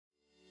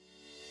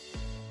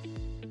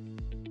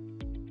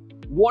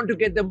Want to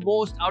get the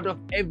most out of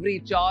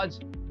every charge?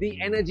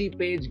 The energy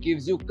page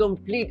gives you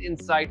complete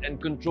insight and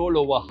control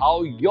over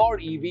how your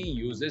EV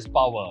uses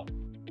power.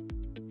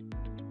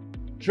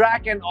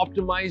 Track and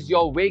optimize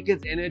your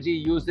vehicle's energy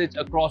usage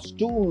across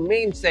two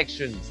main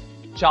sections: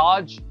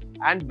 charge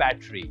and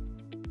battery.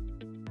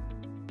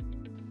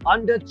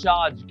 Under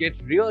charge, get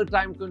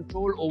real-time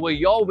control over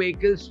your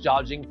vehicle's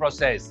charging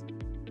process.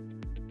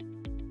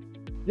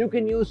 You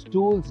can use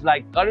tools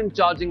like current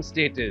charging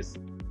status,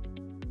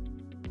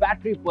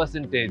 battery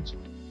percentage,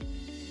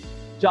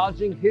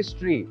 charging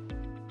history,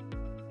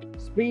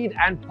 speed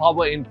and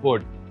power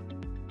input.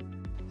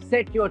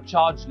 Set your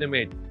charge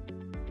limit,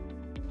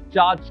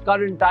 charge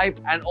current type,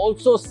 and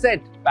also set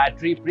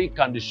battery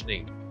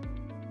preconditioning.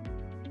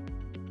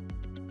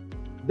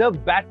 The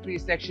battery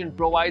section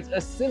provides a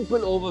simple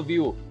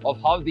overview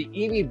of how the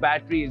EV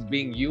battery is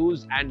being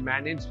used and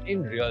managed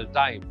in real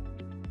time.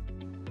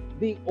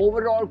 The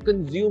overall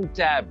consume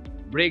tab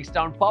breaks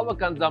down power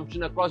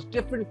consumption across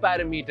different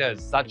parameters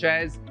such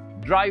as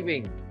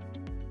driving,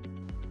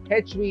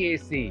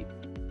 HVAC,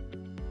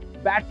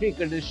 battery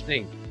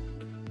conditioning,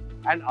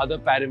 and other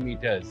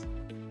parameters.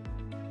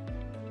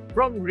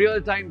 From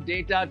real-time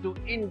data to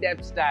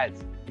in-depth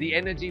stats, the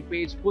energy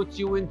page puts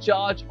you in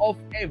charge of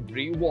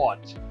every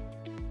watt.